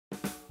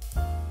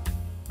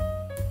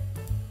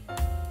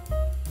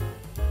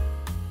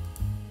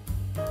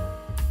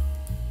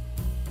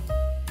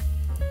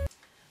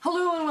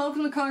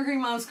welcome to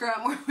Conquering Mount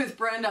Scrapmore with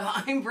Brenda.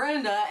 I'm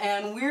Brenda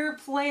and we're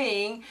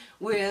playing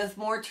with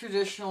more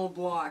traditional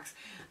blocks.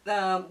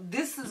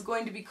 This is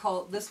going to be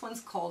called, this one's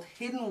called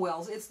Hidden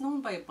Wells. It's known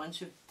by a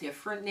bunch of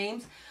different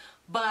names,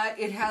 but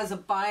it has a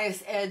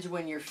bias edge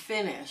when you're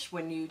finished,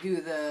 when you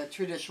do the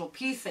traditional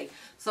piecing.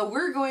 So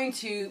we're going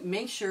to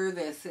make sure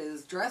this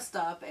is dressed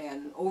up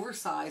and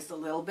oversized a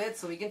little bit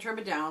so we can trim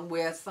it down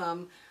with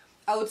some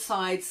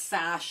outside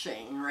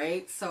sashing,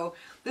 right? So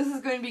this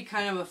is going to be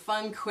kind of a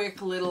fun,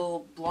 quick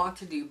little block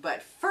to do.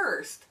 But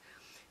first,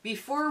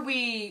 before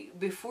we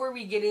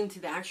get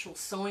into the actual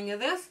sewing of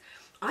this,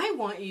 I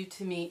want you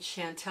to meet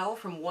Chantelle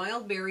from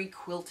Berry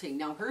Quilting.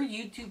 Now her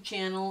YouTube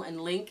channel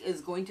and link is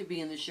going to be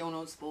in the show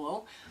notes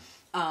below.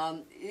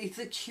 It's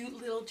a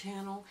cute little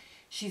channel.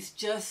 She's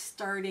just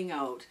starting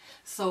out.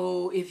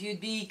 So if you'd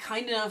be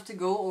kind enough to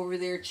go over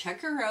there, check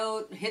her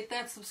out, hit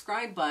that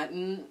subscribe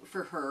button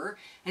for her,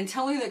 and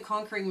tell her that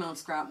Conquering Mount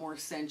Scrapmore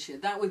sent you.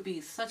 That would be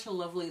such a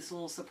lovely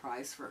little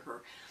surprise for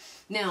her.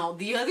 Now,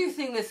 the other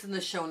thing that's in the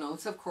show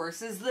notes, of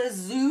course, is the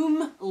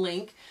Zoom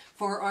link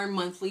for our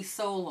monthly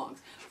sew-alongs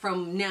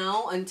from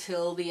now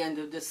until the end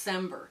of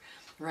December,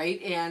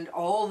 right? And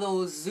all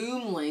those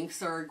Zoom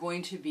links are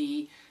going to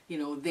be, you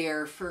know,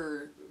 there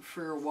for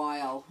a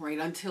while, right?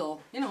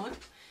 Until, you know,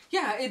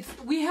 yeah,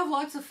 we have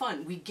lots of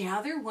fun. We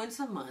gather once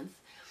a month.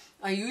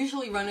 I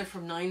usually run it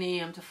from 9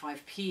 a.m. to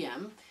 5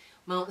 p.m.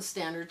 Mountain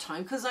Standard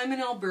Time, because I'm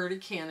in Alberta,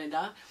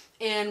 Canada,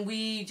 and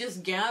we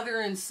just gather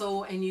and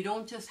sew, and you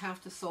don't just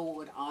have to sew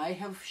what I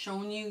have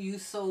shown you.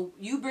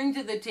 You bring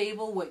to the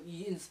table what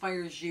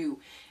inspires you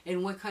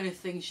and what kind of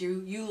things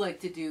you like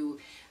to do.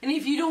 And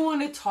if you don't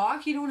want to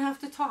talk, you don't have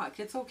to talk.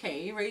 It's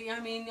okay, right? I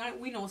mean,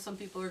 we know some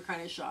people are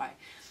kind of shy,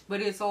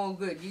 but it's all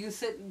good. You can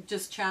sit and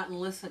just chat and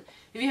listen.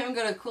 If you haven't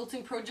got a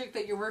quilting project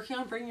that you're working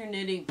on, bring your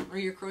knitting or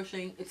your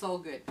crocheting. It's all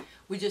good.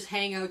 We just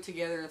hang out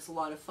together. It's a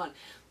lot of fun.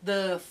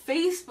 The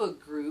Facebook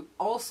group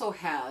also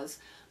has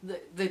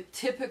the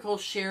typical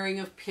sharing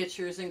of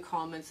pictures and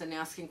comments and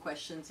asking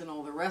questions and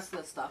all the rest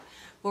of the stuff.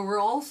 But we're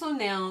also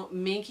now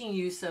making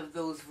use of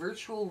those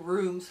virtual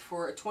rooms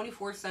for a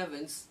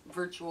 24/7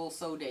 virtual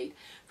sew date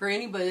for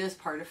anybody that's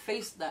part of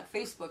that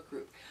Facebook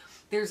group.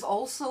 There's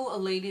also a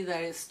lady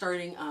that is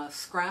starting a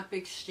scrap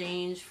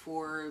exchange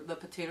for the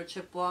potato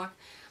chip block.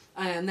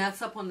 And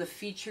that's up on the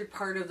featured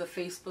part of the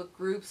Facebook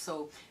group,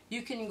 so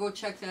you can go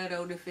check that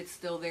out if it's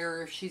still there,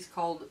 or if she's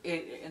called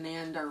it an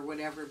end or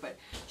whatever. But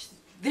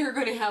they're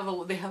going to have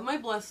they have my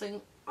blessing.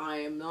 I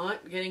am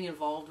not getting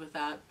involved with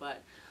that,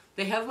 but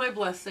they have my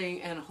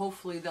blessing, and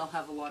hopefully they'll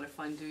have a lot of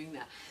fun doing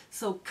that.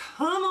 So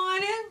come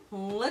on in,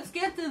 let's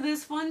get to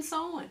this fun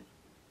sewing.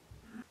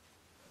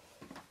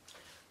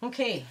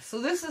 Okay,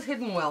 so this is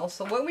Hidden Well.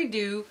 So what we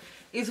do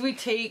is we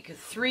take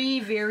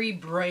 3 very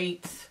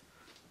bright,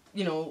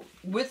 you know,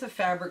 with the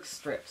fabric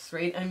strips,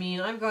 right? I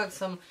mean, I've got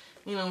some,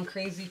 you know,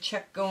 crazy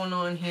check going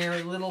on here,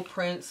 little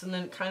prints, and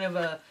then kind of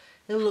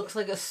it looks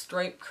like a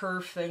stripe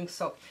curve thing.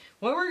 So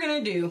what we're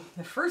going to do,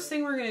 the first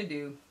thing we're going to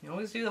do, you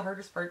always do the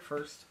hardest part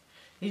first,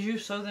 is you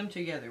sew them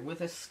together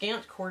with a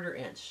scant 1/4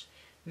 inch.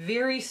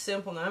 Very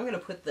simple. Now I'm going to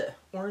put the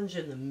orange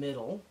in the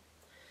middle,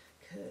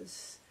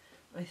 because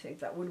I think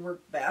that would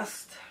work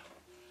best.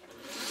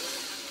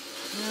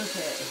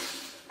 Okay.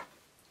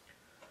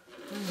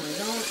 There we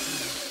go.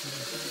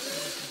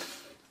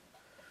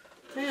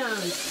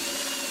 And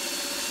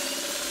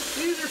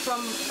these are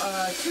from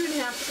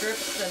 2.5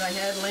 strips that I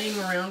had laying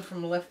around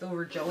from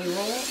leftover jelly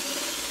roll.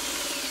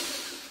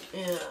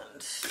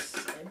 And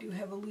I do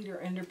have a leader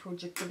ender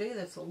project today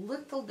that's a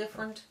little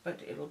different, but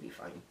it'll be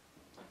fine.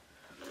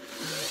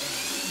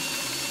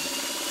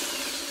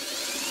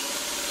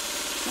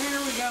 There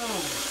we go.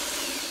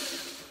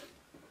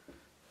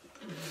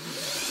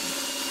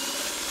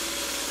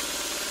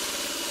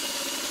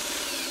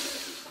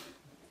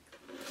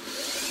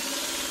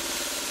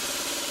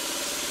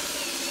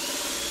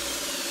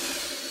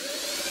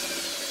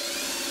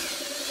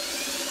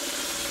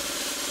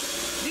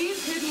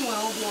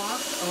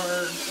 Blocks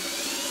are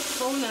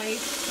so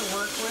nice to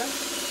work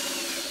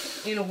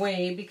with in a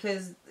way,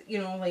 because, you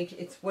know, like,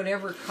 it's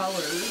whatever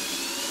colors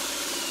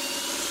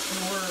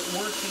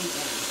you're working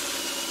in,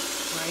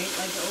 right?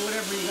 Like,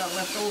 whatever you got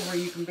left over,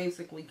 you can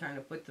basically kind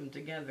of put them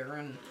together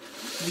and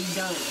be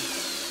done.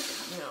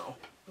 Now,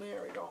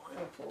 there we go. I'm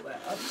going to pull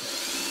that up.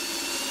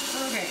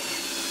 Okay.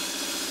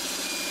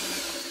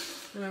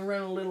 I'm going to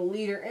run a little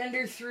leader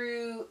ender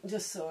through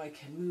just so I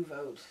can move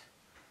out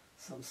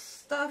some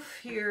stuff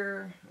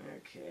here.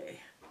 Okay.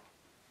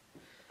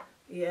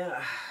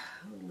 Yeah,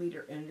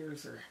 leader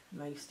enders are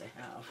nice to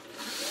have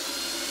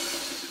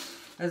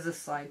as a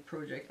side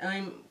project.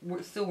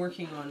 We're still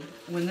working on,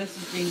 when this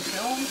is being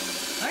filmed,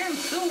 I am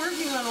still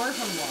working on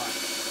Orphan Block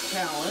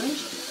Challenge.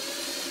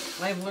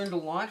 I've learned a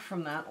lot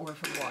from that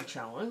Orphan Block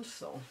Challenge,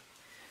 so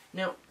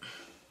now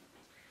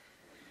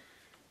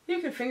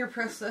you can finger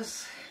press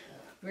this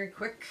very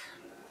quick.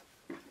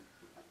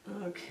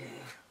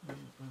 Okay.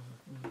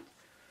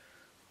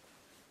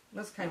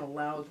 That's kind of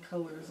loud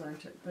colors,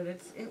 aren't it? But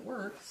it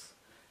works.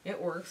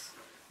 It works.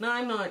 Now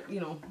I'm not,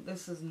 you know,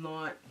 this is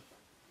not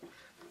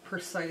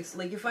precise.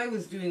 Like if I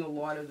was doing a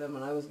lot of them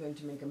and I was going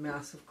to make a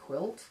massive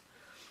quilt,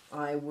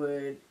 I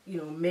would, you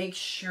know, make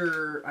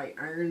sure I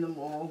iron them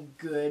all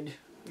good,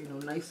 you know,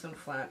 nice and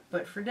flat.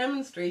 But for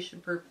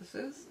demonstration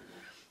purposes,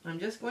 I'm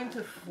just going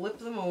to flip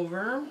them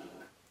over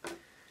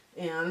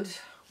and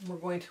we're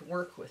going to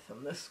work with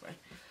them this way.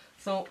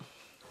 So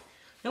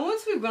now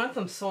once we've got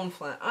them sewn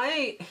flat,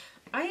 I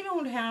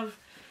don't have,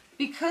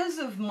 because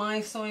of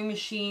my sewing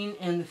machine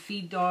and the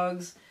feed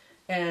dogs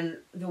and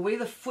the way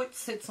the foot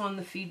sits on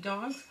the feed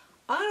dogs,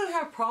 I don't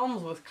have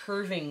problems with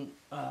curving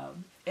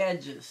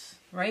edges,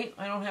 right?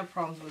 I don't have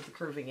problems with the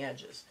curving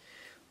edges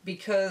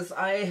because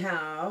I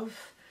have,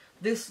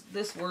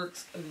 this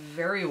works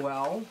very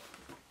well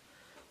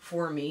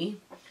for me.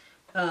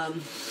 So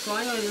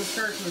I'm going to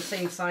start from the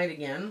same side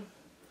again.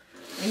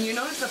 And you're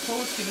not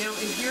supposed to, now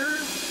if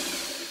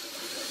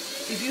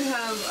you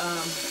have,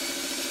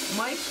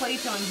 my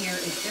plate on here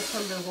is just a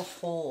little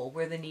hole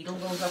where the needle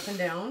goes up and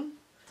down,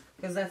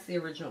 because that's the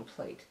original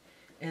plate.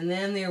 And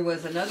then there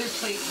was another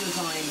plate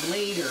designed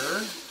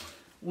later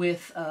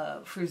with,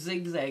 for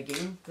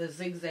zigzagging, the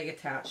zigzag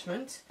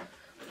attachment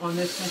on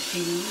this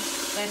machine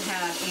that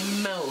had a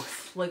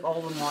mouth like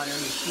all the modern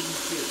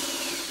machines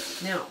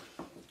do. Now,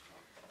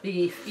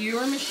 if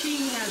your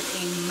machine has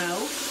a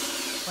mouth,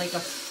 like a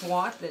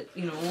slot that,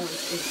 you know,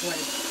 it's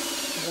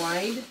like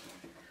wide,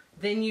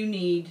 then you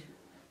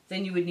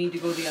would need to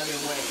go the other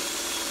way,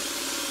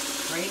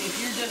 right? If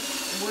you're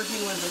just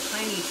working with a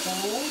tiny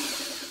hole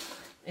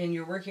and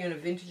you're working on a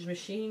vintage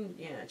machine,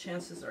 yeah,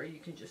 chances are you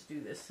can just do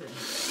this and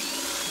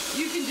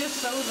you can just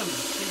sew them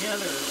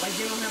together. Like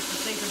you don't have to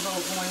think about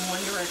going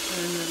one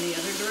direction and then the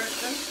other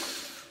direction.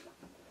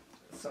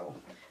 So,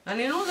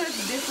 and I know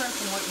that's different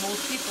from what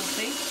most people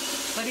think,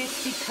 but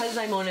it's because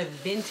I'm on a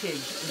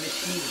vintage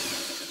machine,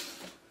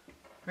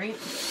 right?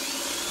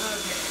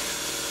 Okay.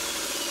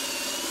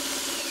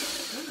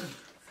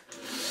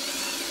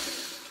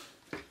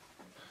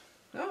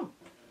 Oh,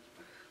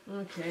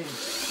 okay.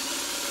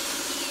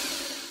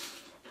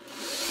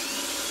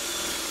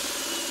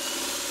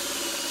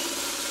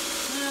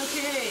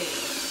 Okay.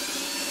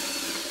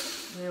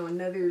 Now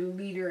another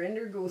leader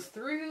ender goes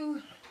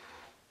through.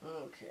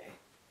 Okay.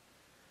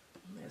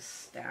 This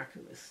stack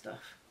of this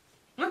stuff.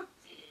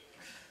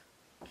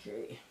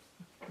 Okay.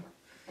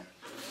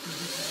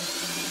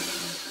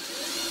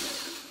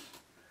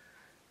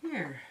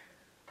 Here.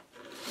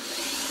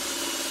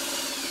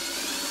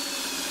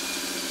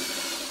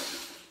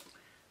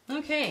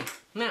 Okay,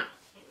 now,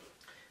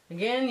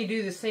 again, you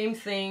do the same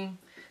thing,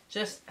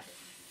 just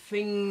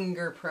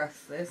finger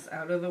press this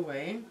out of the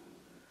way,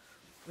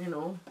 you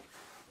know.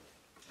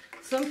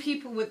 Some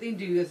people, what they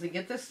do is they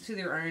get this to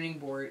their ironing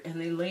board and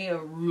they lay a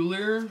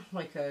ruler,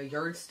 like a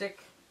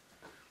yardstick,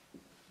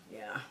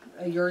 yeah,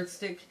 a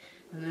yardstick,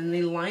 and then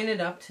they line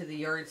it up to the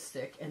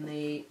yardstick and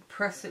they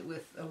press it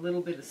with a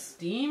little bit of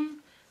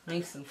steam,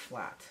 nice and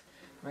flat,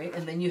 right?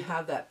 And then you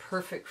have that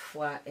perfect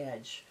flat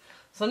edge.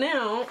 So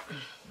now,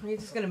 I'm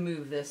just going to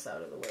move this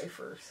out of the way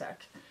for a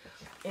sec.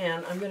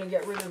 And I'm going to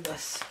get rid of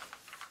this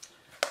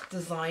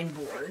design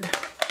board,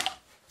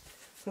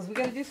 because we're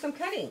going to do some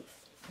cutting.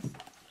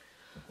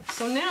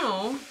 So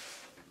now,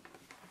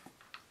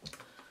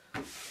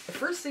 the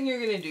first thing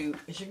you're going to do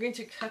is you're going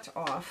to cut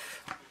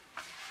off,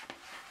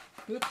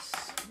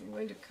 oops, you're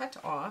going to cut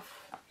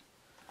off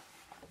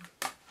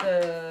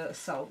the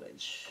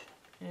selvage.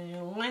 And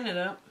you'll line it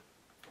up.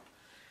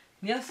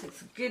 Yes,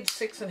 it's a good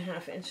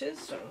 6.5 inches,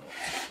 so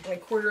my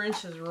 1/4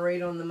 inch is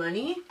right on the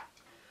money.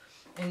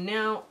 And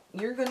now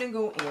you're going to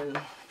go in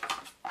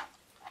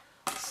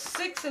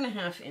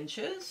 6.5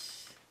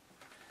 inches,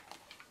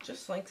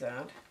 just like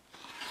that.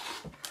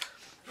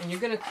 And you're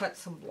going to cut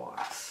some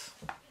blocks.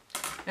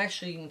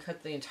 Actually, you can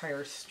cut the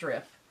entire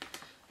strip.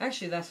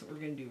 Actually, that's what we're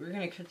going to do. We're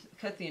going to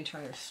cut the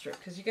entire strip,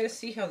 because you got to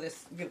see how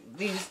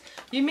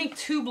you make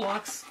 2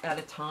 blocks at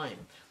a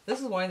time. This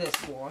is why this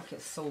block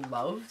is so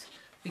loved,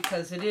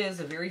 because it is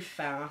a very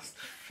fast,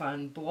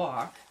 fun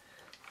block.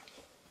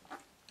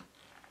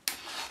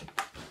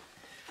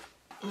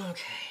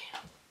 Okay.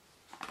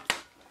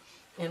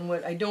 And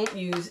what I don't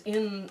use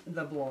in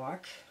the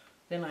block,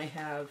 then I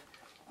have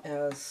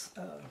as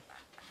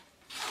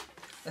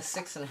a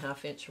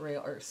 6.5 inch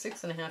rail, or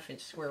 6.5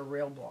 inch square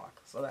rail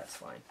block, so that's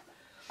fine.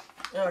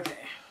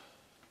 Okay.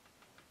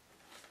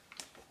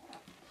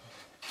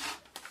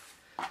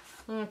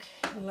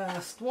 Okay,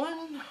 last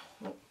one.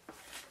 Oh.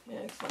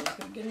 Yeah, so I'm going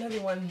to get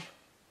another one.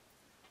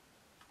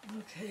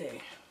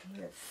 Okay,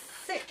 that's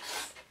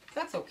 6.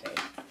 That's okay.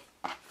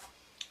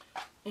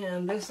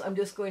 And this, I'm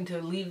just going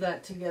to leave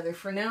that together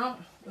for now.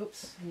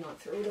 Oops, not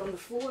throw it on the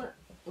floor.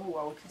 Oh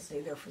well, it can stay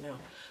there for now.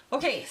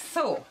 Okay,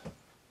 so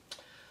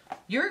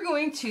you're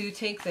going to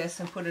take this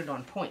and put it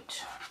on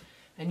point.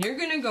 And you're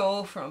going to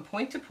go from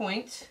point to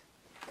point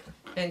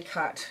and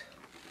cut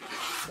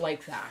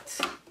like that.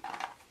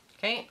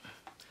 Okay?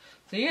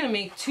 So you're going to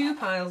make 2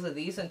 piles of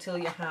these until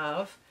you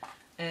have,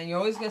 and you're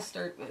always going to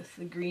start with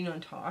the green on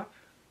top.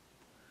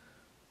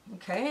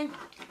 Okay?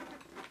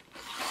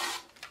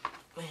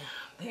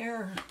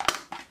 There,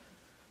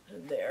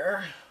 and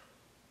there,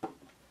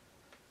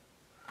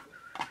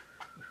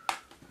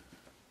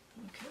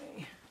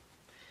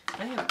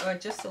 I have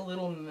just a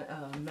little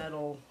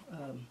metal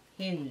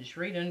hinge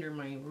right under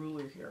my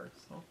ruler here,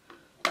 so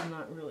I'm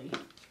not really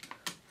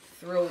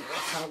thrilled with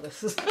how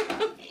this is.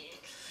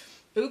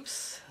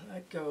 Oops,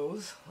 that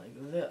goes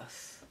like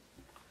this.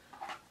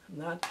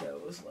 And that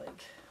goes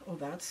like, oh,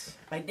 that's,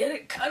 I did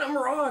it, cut them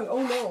wrong.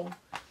 Oh no.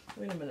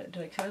 Wait a minute,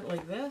 did I cut it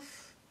like this?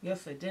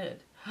 Yes, I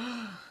did.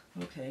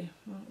 Okay,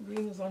 well,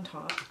 green is on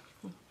top.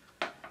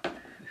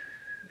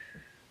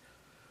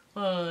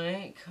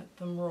 I cut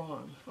them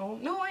wrong. Oh,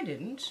 no, I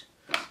didn't.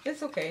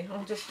 It's okay.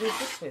 I'll just do it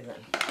this way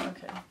then.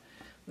 Okay.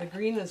 The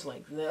green is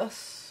like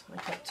this. I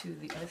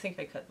think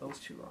I cut those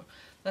two wrong.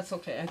 That's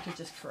okay. I could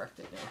just correct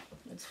it now.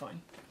 It's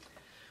fine.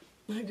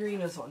 The green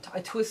is on top.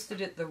 I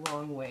twisted it the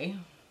wrong way.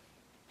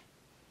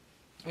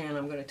 And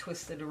I'm going to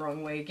twist it the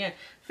wrong way again.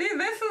 See,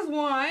 this is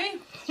why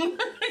you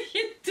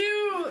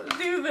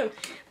do them.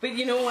 But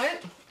you know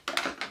what?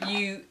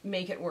 You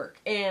make it work.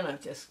 And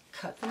I've just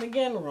cut them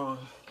again wrong.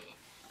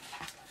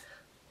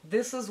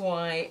 This is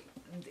why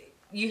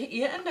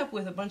you end up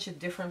with a bunch of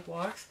different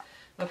blocks.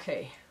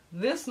 Okay,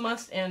 this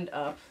must end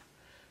up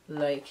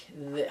like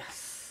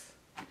this.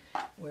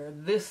 Where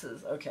this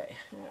is, okay,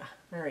 yeah,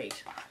 all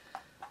right.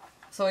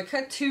 So I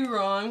cut 2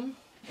 wrong,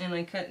 and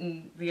I cut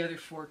in the other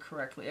 4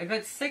 correctly. I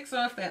got 6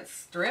 off that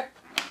strip.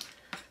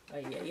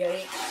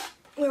 Okay,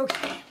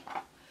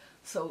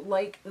 so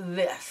like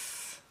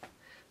this,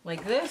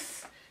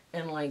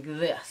 and like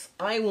this.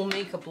 I will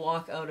make a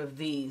block out of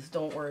these.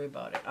 Don't worry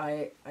about it.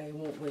 I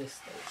won't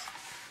waste those.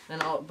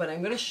 But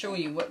I'm going to show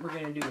you what we're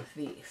going to do with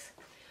these.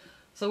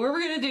 So what we're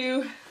going to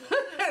do,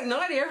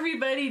 not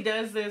everybody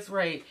does this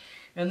right.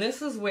 And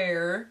this is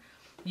where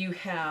you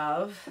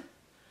have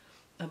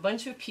a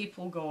bunch of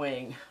people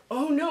going,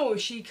 oh no,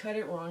 she cut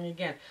it wrong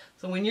again.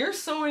 So when you're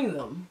sewing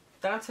them,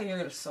 that's how you're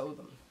going to sew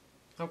them.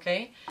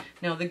 Okay?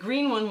 Now the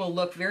green one will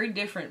look very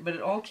different, but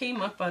it all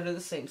came up out of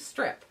the same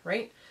strip,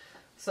 right?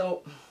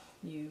 So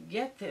you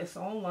get this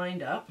all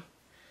lined up,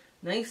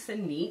 nice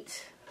and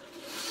neat.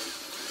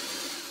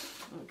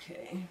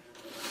 Okay.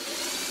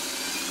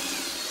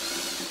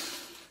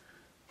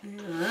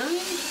 And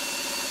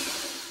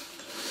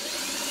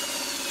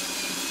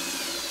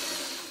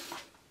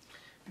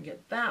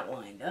get that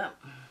lined up,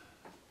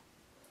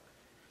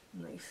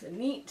 nice and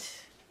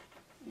neat.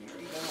 There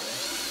we go.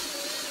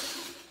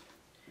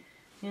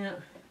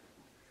 Yeah.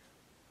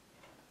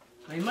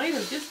 I might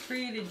have just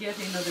created yet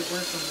another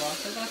working block,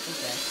 but that's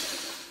okay.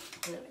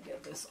 I'm going to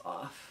get this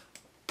off.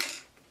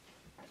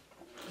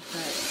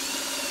 Okay.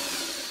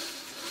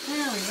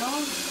 There we go.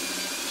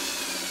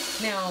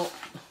 Now,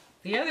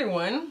 the other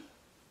one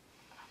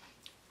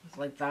is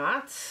like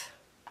that,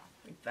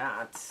 like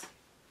that,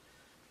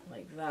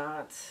 like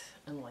that,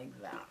 and like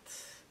that.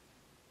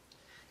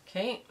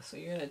 Okay, so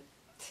you're going to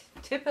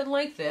tip it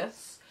like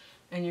this,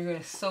 and you're going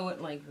to sew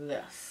it like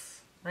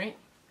this, right?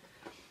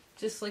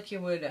 Just like you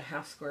would a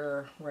half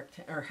square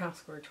rectangle, or half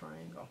square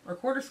triangle, or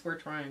quarter square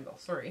triangle,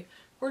 sorry,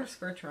 quarter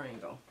square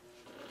triangle.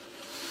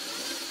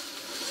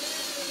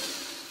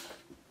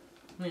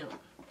 Now,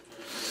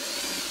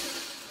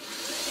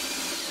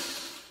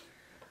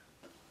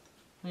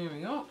 there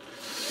we go.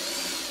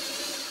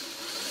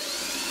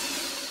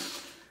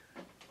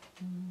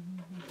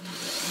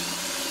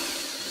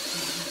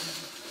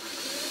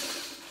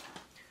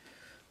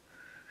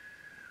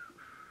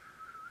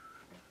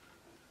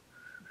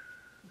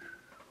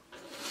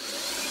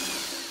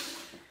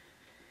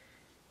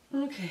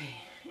 Okay,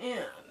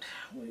 and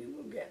we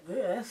will get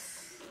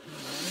this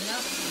lined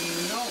up. Here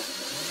we go.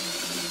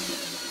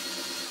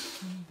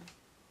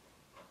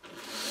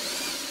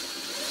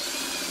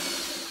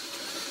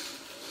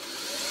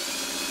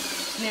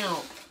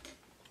 Now,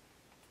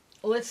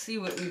 let's see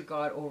what we've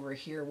got over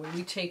here when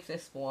we take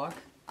this block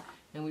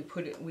and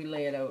we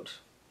lay it out.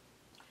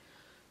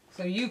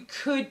 So you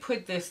could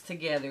put this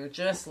together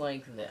just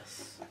like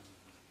this,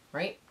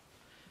 right?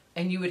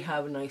 And you would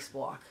have a nice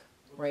block.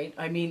 Right?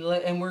 I mean,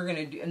 and we're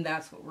gonna do, and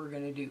that's what we're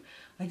gonna do.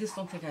 I just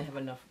don't think I have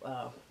enough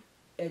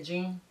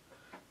edging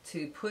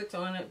to put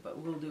on it, but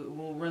we'll do it.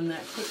 We'll run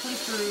that quickly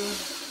through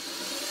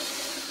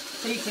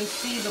so you can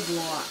see the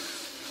block.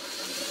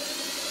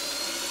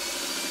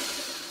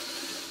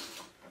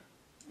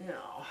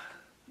 Now,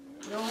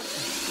 no.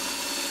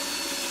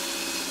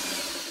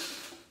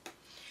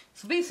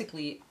 So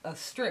basically, a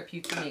strip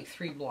you can make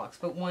 3 blocks,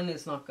 but one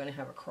is not going to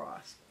have a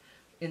cross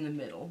in the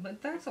middle.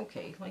 But that's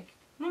okay. Like,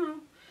 I don't know.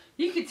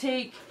 You could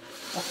take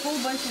a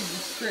whole bunch of the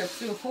strips,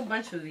 do a whole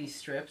bunch of these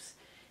strips,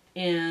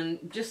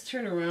 and just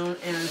turn around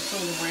and sew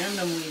them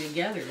randomly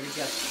together to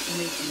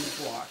make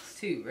these blocks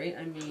too, right?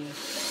 I mean,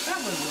 that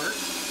would work.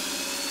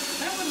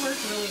 That would work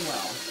really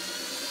well.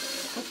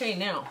 Okay,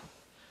 now,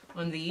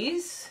 on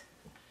these,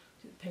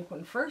 do the pink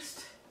one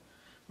first.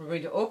 We're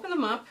going to open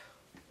them up,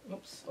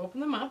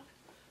 open them up,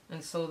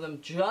 and sew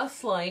them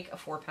just like a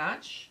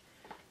 4-patch,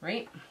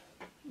 right?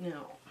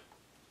 Now,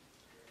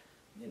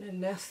 I'm going to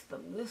nest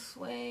them this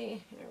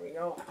way. There we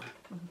go.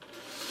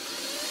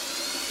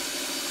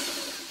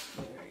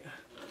 There we go.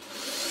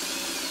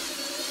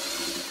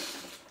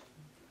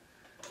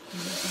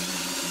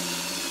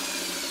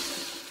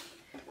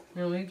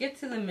 Now we've get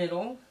to the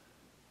middle,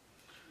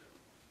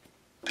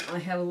 I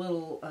have a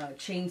little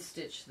chain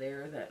stitch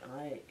there that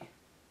I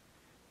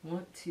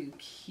want to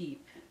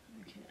keep.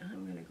 Okay,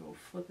 I'm going to go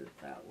flip it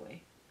that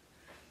way.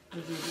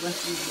 There's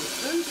less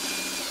resistance.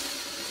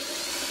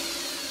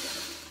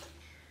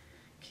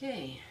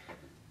 Okay,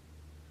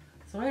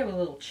 so I have a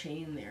little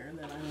chain there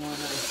that I want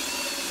to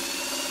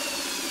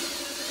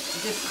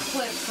just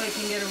clip so I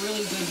can get a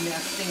really good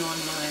nesting on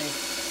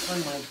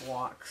my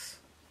blocks.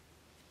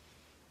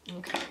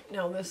 Okay,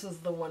 now this is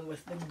the one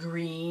with the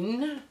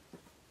green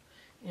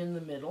in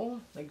the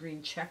middle, the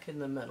green check in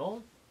the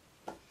middle.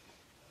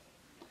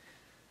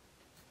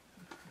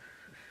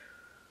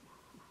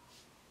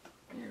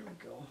 There we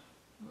go.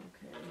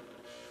 Okay.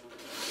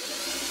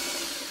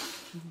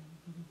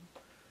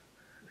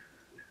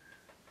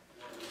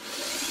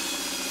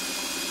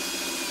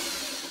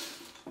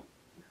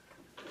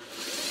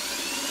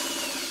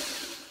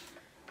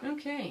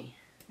 Okay,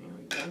 there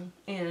we go.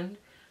 And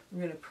we're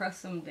going to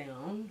press them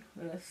down.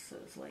 This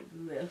is like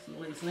this.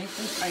 It lays nice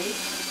and tight.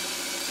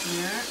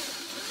 There.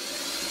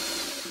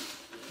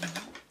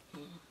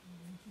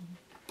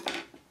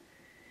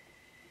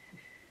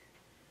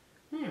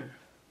 There.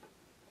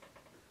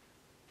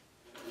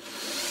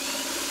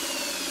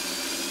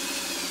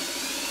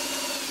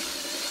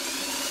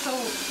 So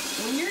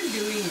when you're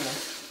doing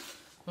this,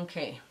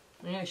 okay,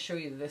 I'm going to show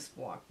you this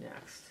block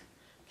next.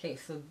 Okay,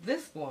 so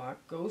this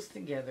block goes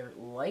together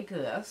like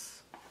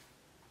this.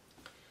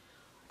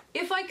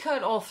 If I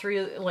cut all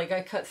three, like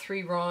I cut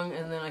 3 wrong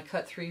and then I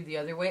cut 3 the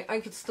other way, I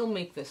could still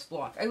make this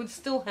block. I would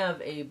still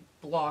have a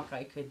block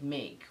I could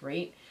make,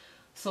 right?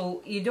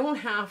 So you don't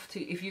have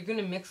to, if you're going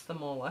to mix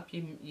them all up,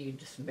 you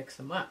just mix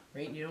them up,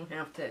 right? You don't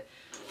have to,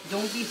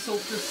 don't be so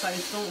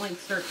precise. Don't like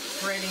start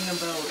fretting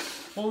about,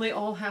 well, they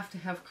all have to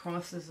have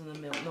crosses in the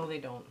middle. No, they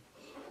don't.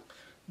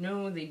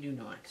 No, they do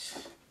not.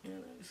 And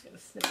I'm just going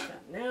to snip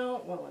that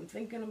now while I'm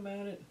thinking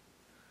about it.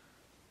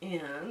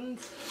 And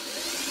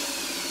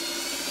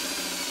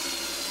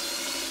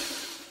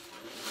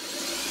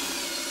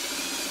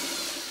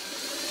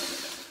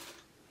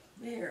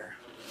there.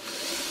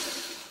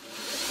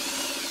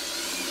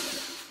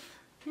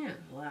 And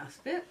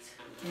last bit.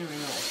 There we go.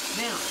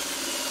 Now,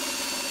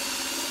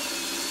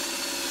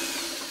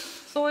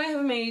 so I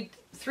have made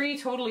 3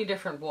 totally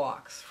different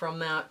blocks from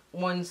that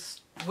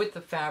one's width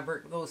of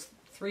fabric, those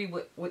 3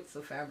 widths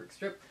of fabric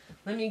strip.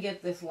 Let me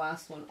get this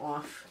last one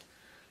off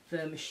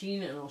the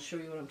machine and I'll show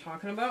you what I'm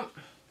talking about.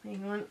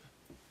 Hang on.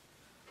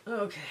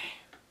 Okay.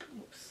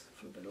 Oops.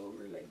 Flip it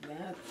over like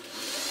that.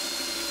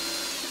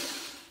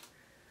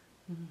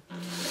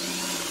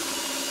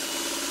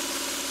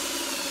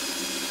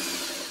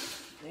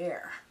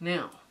 There.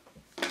 Now.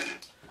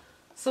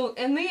 So,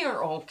 and they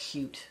are all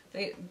cute.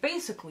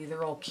 Basically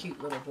they're all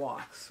cute little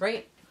blocks,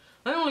 right?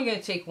 I'm only going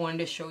to take one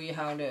to show you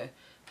how to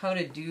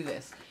do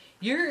this.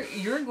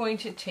 You're going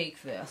to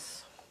take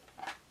this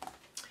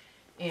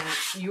and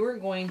you're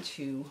going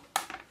to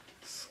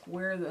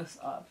square this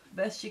up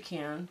best you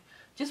can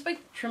just by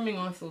trimming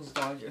off those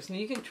dodgers. Now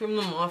you can trim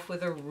them off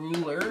with a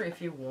ruler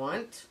if you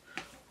want,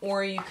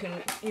 or you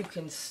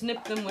can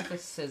snip them with a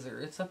scissor.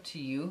 It's up to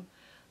you.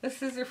 The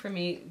scissor for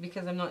me,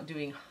 because I'm not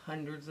doing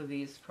hundreds of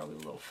these, probably a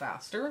little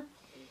faster.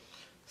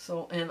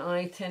 So, and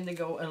I tend to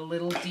go a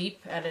little deep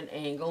at an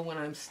angle when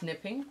I'm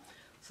snipping,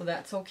 so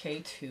that's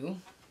okay too.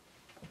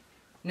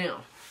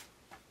 Now,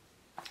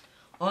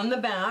 on the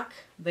back,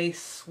 they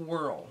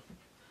swirl.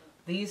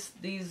 These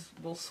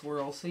will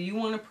swirl, so you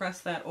want to press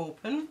that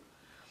open.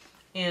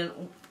 And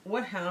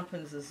what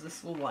happens is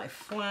this will lie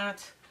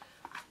flat,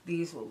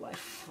 these will lie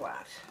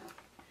flat.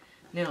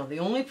 Now, the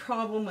only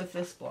problem with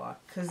this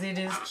block, because it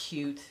is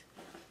cute,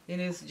 it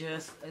is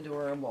just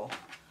adorable,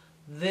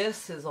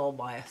 this is all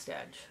biased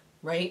edge,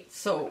 right?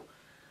 So,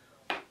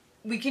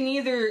 we can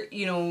either,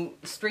 you know,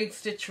 straight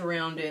stitch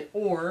around it,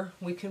 or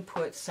we can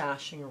put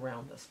sashing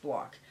around this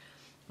block,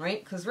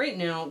 right? Because right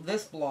now,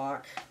 this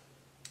block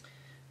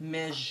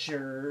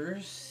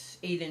measures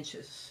 8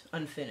 inches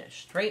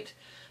unfinished, right?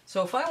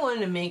 So if I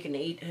wanted to make an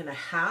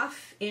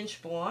 8.5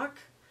 inch block,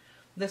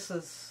 this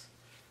is,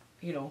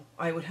 you know,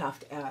 I would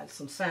have to add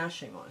some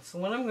sashing on. So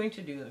what I'm going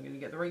to do, I'm going to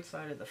get the right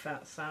side of the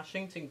fat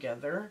sashing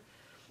together,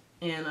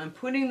 and I'm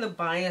putting the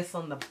bias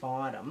on the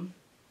bottom.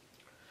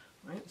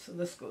 Right, so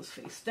this goes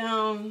face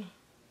down.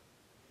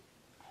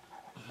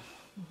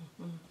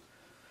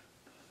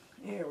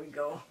 There we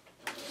go.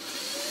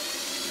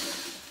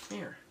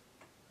 There.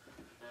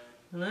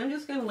 And I'm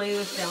just going to lay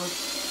this down.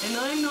 And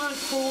I'm not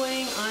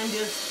pulling, I'm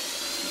just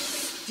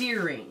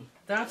steering.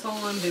 That's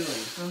all I'm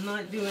doing. I'm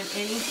not doing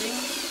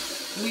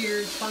anything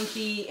weird,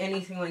 funky,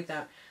 anything like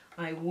that.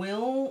 I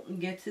will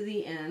get to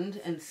the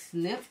end and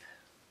snip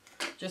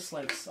just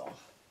like so.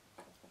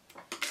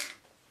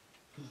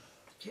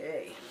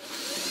 Okay.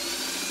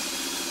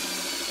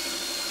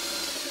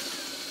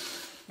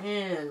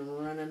 And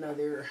run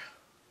another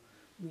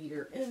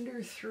leader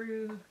ender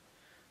through.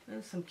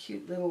 And some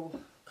cute little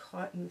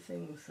cotton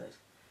things,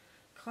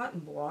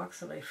 cotton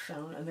blocks that I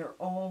found, and they're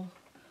all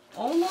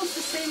almost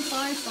the same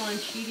size, so I'm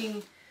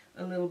cheating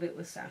a little bit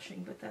with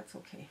sashing, but that's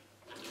okay.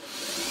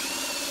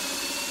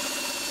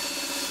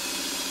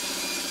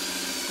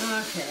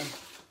 Okay.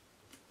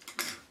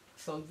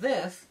 So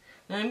this,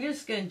 now I'm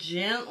just going to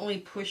gently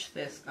push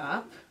this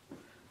up,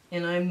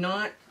 and I'm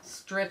not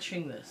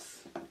stretching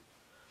this.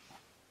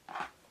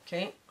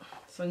 Okay,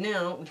 so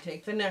now we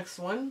take the next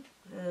one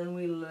and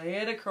we lay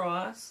it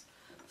across,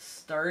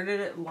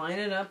 line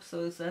it up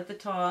so it's at the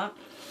top,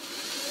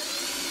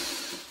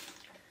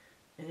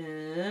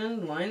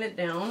 and line it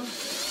down.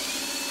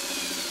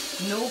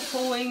 No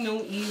pulling,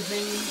 no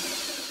easing,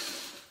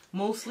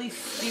 mostly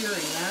steering.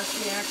 That's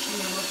the action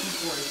you're looking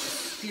for, is the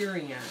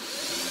steering action.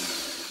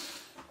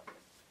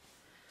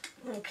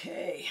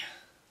 Okay.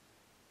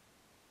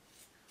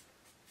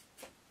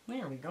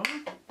 There we go.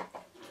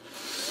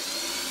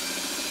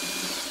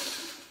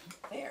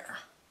 There.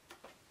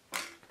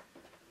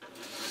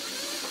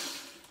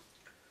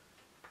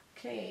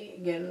 Okay,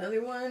 get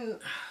another one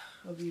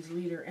of these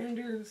leader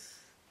enders.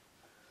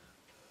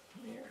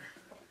 There.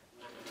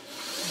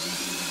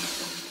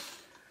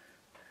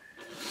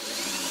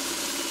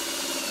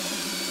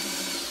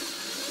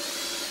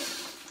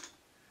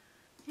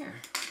 Here.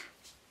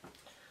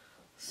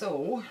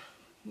 So,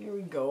 here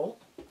we go.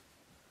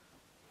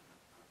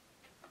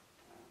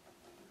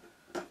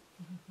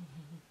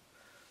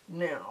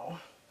 Now,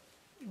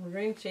 we're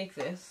going to take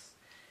this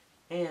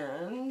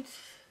and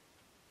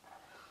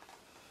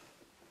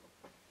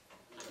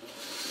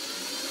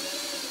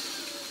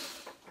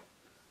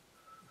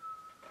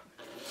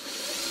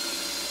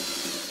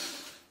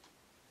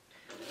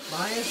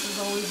bias is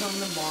always on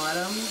the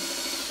bottom.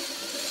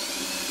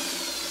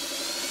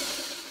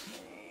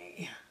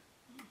 Okay.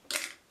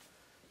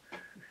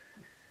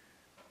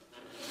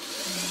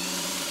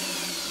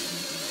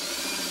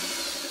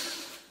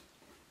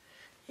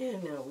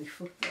 And now we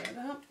flip that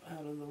up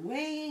out of the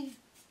way.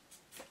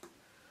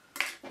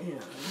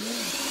 And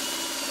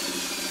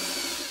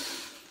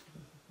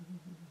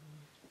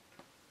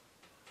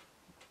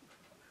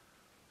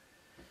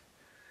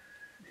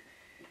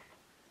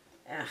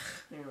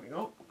there we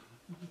go.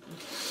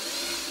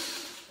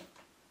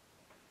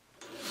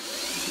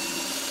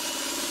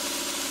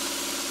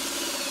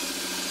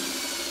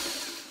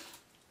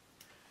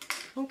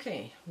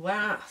 Okay,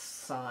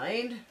 last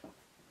side.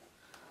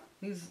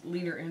 These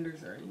leader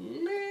enders are a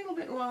little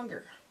bit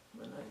longer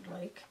than I'd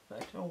like,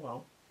 but oh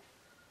well.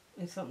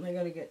 It's something I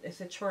gotta get, it's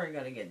a chore I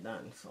gotta get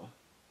done, so.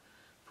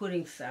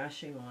 Putting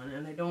sashing on,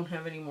 and I don't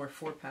have any more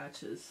 4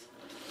 patches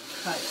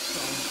cut, so.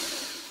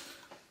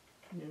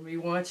 I'm gonna be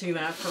watching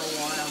that for a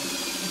while.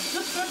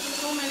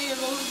 So many of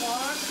those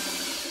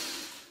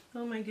blocks.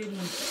 Oh my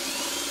goodness.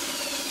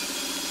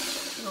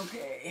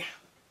 Okay.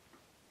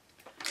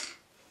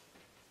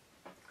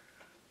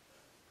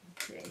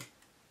 Okay.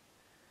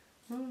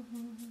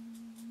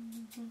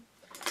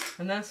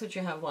 And that's what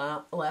you have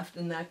left,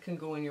 and that can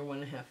go in your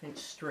 1.5 inch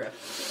strip.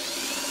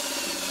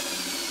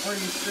 Or you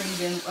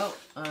stringed in, oh,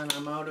 and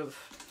I'm out of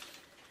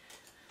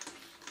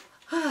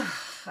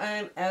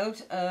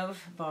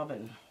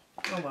bobbin.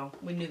 Oh well,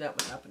 we knew that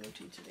was happening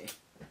to today.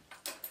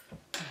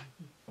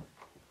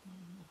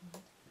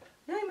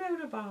 I'm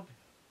out of bobbin.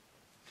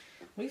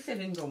 At least I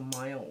didn't go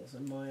miles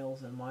and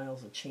miles and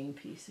miles of chain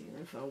piecing.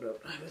 I found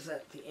out I was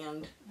at the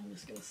end. I'm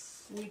just going to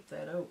sweep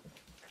that out.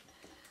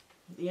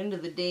 At the end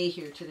of the day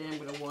here today, I'm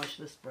going to wash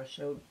this brush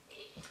out.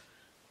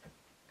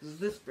 Because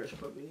this brush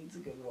probably needs a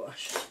good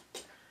wash.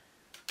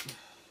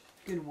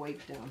 Good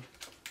wipe down.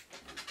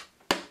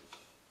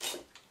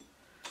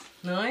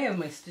 Now I have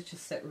my stitches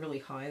set really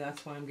high.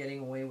 That's why I'm getting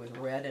away with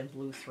red and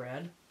blue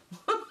thread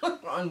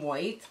on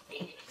white.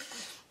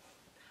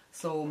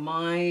 So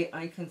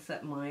I can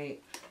set my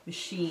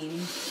machine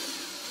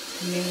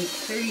to make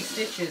 30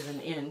 stitches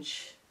an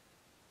inch.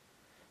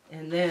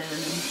 And then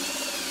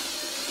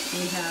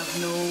we have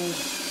no,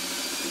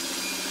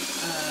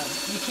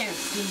 you can't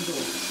see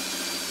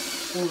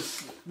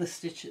the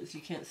stitches.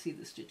 You can't see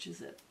the stitches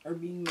that are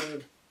being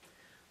made.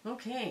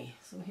 Okay,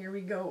 so here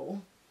we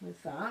go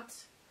with that.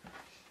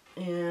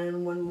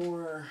 And one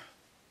more.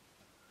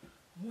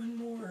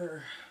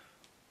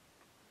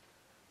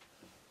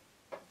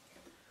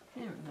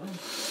 There we go.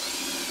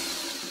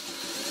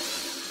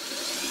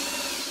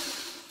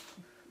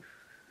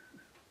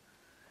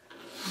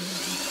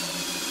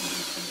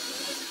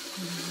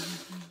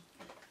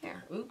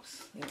 There,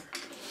 oops, there.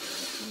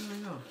 There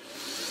we go.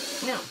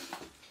 Now,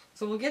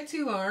 so we'll get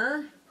to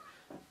our,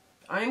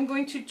 I'm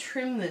going to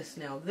trim this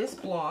now. This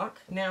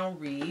block now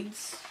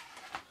reads,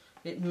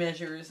 it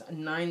measures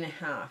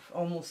 9.5,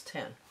 almost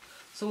 10.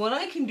 So what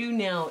I can do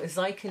now is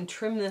I can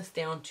trim this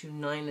down to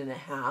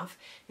 9.5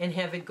 and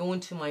have it go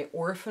into my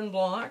orphan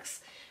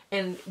blocks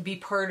and be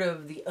part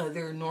of the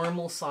other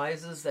normal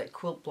sizes that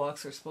quilt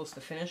blocks are supposed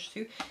to finish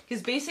to.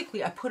 Because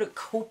basically I put a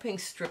coping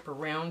strip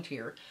around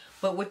here,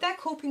 but what that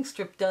coping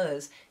strip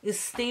does is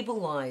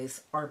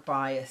stabilize our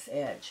bias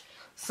edge.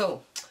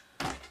 So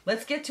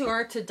let's get to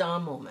our ta-da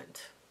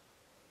moment.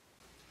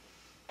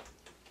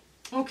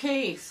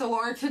 Okay, so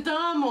our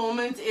ta-da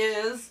moment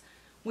is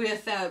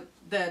with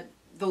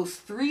those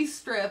 3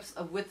 strips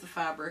of width of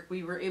fabric,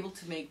 we were able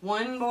to make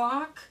 1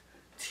 block,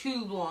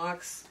 2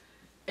 blocks,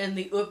 and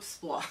the oops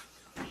block.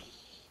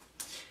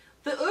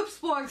 The oops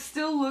block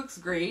still looks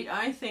great.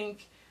 I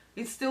think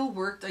it still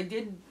worked. I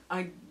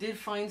did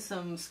find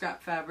some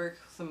scrap fabric,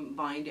 some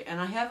bind, and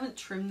I haven't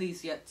trimmed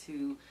these yet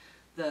to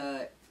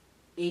the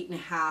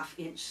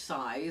 8.5-inch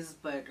size,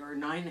 or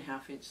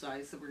 9.5-inch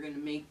size that we're going to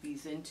make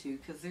these into,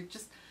 because they're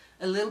just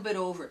a little bit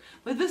over.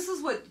 But this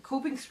is what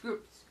coping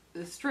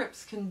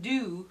strips can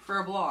do for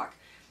a block,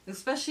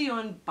 especially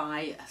on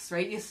bias,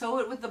 right? You sew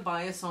it with the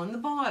bias on the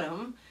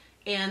bottom,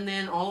 and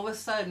then all of a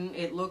sudden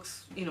it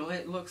looks, you know,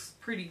 it looks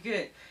pretty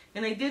good.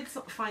 And I did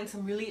find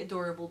some really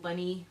adorable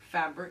bunny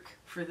fabric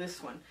for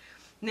this one.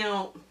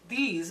 Now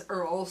these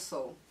are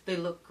also, they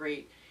look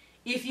great.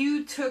 If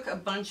you took a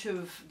bunch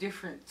of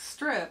different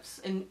strips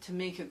and to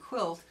make a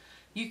quilt,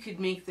 you could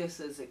make this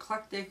as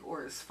eclectic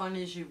or as fun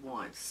as you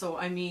want. So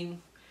I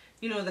mean,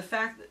 you know, the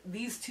fact that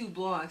these two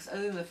blocks,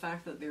 other than the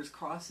fact that there's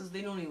crosses,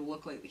 they don't even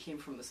look like they came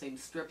from the same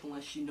strip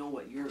unless you know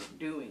what you're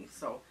doing.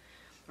 So,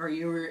 or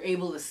you were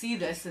able to see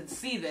this and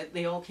see that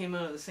they all came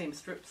out of the same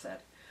strip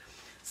set.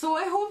 So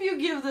I hope you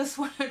give this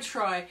one a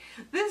try.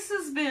 This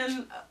has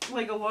been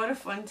like a lot of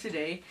fun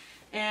today.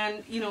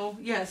 And, you know,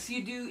 yes,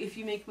 you do, if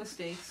you make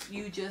mistakes,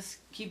 you just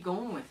keep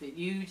going with it.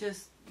 You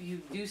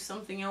do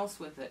something else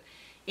with it.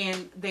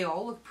 And they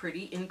all look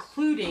pretty,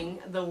 including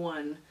the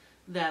one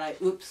that I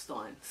oopsed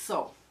on.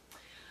 So,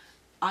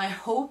 I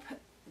hope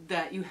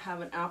that you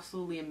have an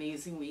absolutely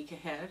amazing week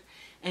ahead.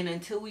 And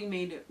until we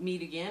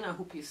meet again, I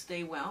hope you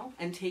stay well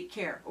and take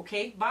care.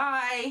 Okay?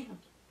 Bye!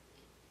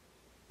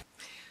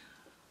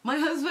 My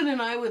husband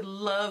and I would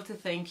love to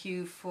thank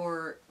you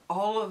for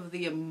all of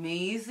the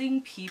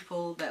amazing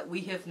people that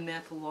we have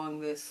met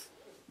along this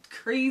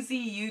crazy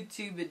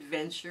YouTube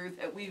adventure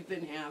that we've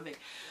been having.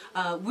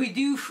 We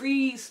do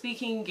free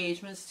speaking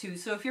engagements too,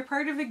 so if you're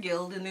part of a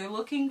guild and they're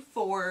looking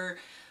for,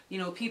 you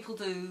know, people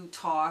to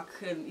talk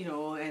and, you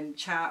know, and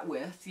chat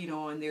with, you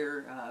know, in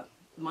their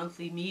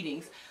monthly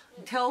meetings,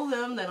 tell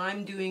them that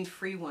I'm doing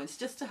free ones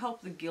just to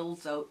help the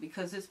guilds out,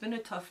 because it's been a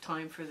tough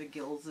time for the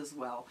guilds as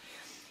well.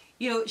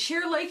 You know,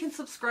 share, like, and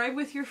subscribe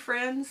with your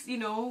friends. You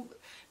know,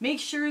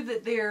 make sure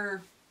that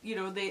they're, you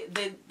know,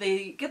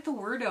 they get the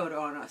word out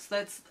on us.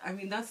 I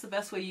mean, that's the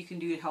best way you can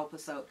do to help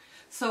us out.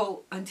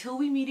 So until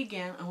we meet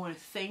again, I want to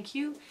thank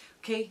you.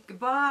 Okay,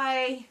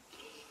 goodbye.